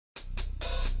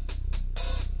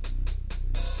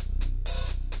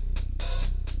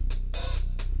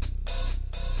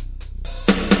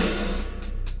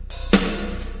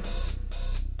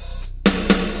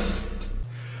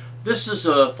This is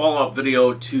a follow-up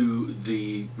video to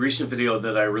the recent video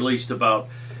that I released about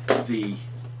the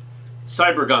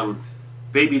Cybergun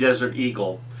Baby Desert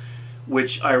Eagle,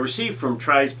 which I received from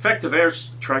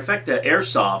Trifecta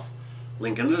Airsoft,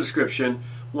 link in the description,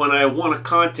 when I won a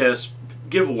contest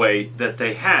giveaway that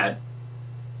they had.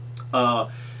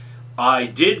 I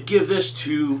did give this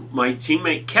to my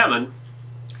teammate Kevin,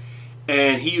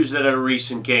 and he used it at a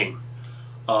recent game.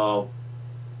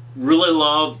 Really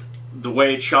loved the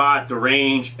way it shot, the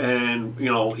range, and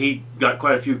he got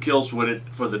quite a few kills with it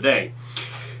for the day.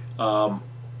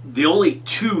 The only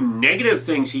two negative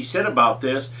things he said about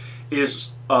this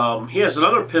is he has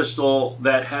another pistol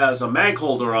that has a mag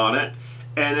holder on it,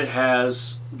 and it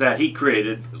has, that he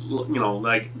created,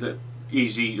 like the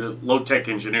easy low-tech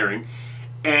engineering,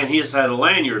 and he has had a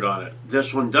lanyard on it.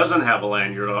 This one doesn't have a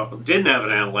lanyard on, didn't have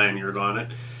a lanyard on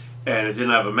it, and it didn't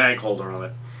have a mag holder on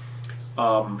it.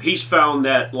 He's found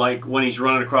that, like, when he's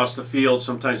running across the field,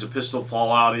 sometimes the pistol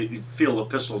fall out. You feel the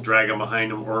pistol dragging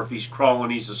behind him, or if he's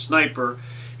crawling, he's a sniper,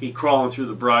 he's crawling through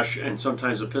the brush, and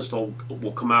sometimes the pistol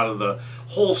will come out of the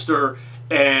holster,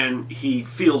 and he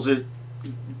feels it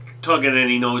tugging, and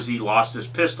he knows he lost his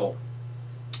pistol.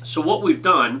 So what we've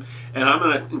done, and I'm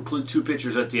going to include two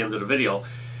pictures at the end of the video,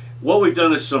 what we've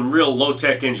done is some real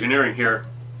low-tech engineering here,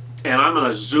 and I'm going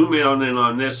to zoom in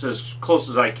on this as close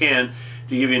as I can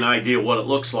to give you an idea what it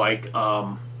looks like,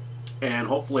 and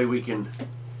hopefully you can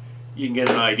get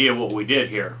an idea what we did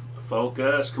here.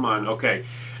 Focus, come on, okay.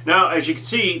 Now, as you can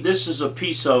see, this is a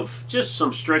piece of just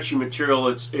some stretchy material.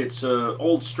 It's an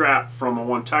old strap from a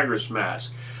One Tigress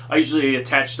mask. I usually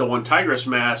attach the One Tigress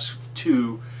mask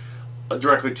to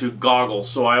directly to goggles,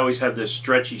 so I always have this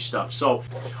stretchy stuff. So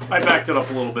I backed it up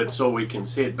a little bit so we can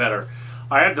see it better.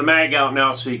 I have the mag out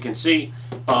now so you can see.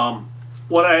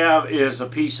 What I have is a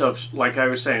piece of, like I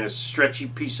was saying, a stretchy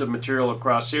piece of material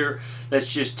across here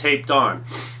that's just taped on.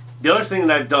 The other thing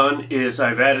that I've done is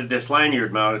I've added this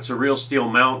lanyard mount. It's a real steel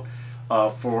mount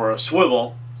for a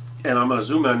swivel, and I'm going to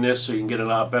zoom on this so you can get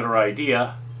a better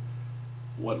idea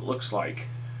what it looks like.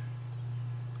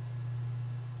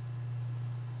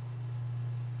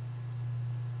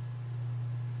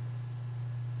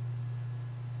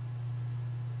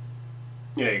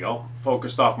 There you go.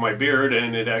 Focused off my beard,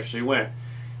 and it actually went.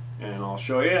 And I'll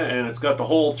show you. And it's got the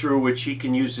hole through which he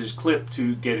can use his clip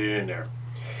to get it in there.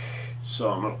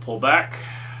 So I'm going to pull back.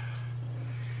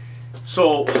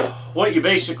 So what you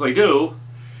basically do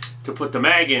to put the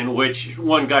mag in, which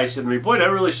one guy said to me, boy,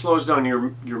 that really slows down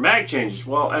your mag changes.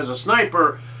 Well, as a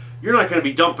sniper, you're not going to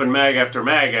be dumping mag after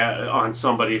mag on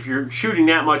somebody. If you're shooting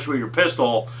that much with your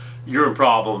pistol, you're in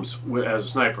problems as a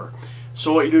sniper.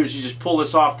 So what you do is you just pull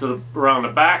this off to around the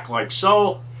back like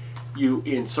so. You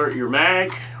insert your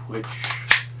mag, which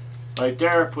right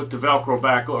there, put the Velcro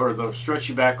back or the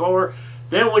stretchy back over.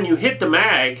 Then when you hit the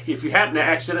mag, if you happen to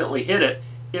accidentally hit it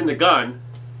in the gun,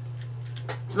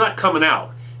 it's not coming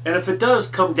out. And if it does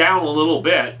come down a little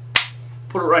bit,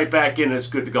 put it right back in and it's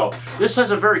good to go. This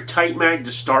has a very tight mag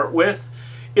to start with.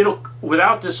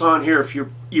 Without this on here, if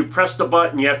you press the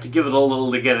button, you have to give it a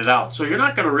little to get it out. So you're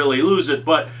not going to really lose it,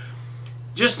 but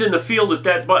just in the field, if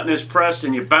that button is pressed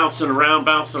and you're bouncing around,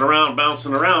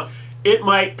 it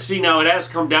might, see now it has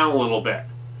come down a little bit.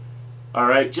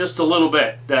 Alright, just a little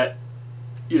bit, that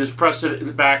you just press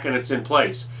it back and it's in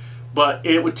place. But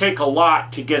it would take a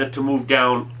lot to get it to move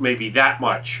down maybe that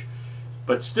much.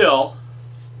 But still,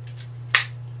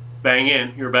 bang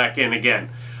in, you're back in again.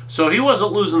 So he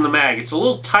wasn't losing the mag. It's a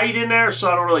little tight in there,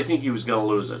 so I don't really think he was going to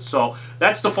lose it. So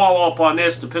that's the follow-up on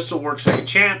this. The pistol works like a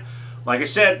champ. Like I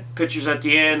said, pictures at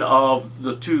the end of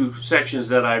the two sections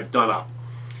that I've done up.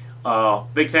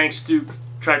 Big thanks to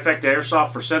Trifecta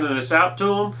Airsoft for sending this out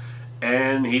to him,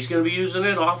 and he's going to be using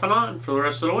it off and on for the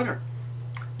rest of the winter.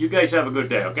 You guys have a good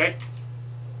day, okay?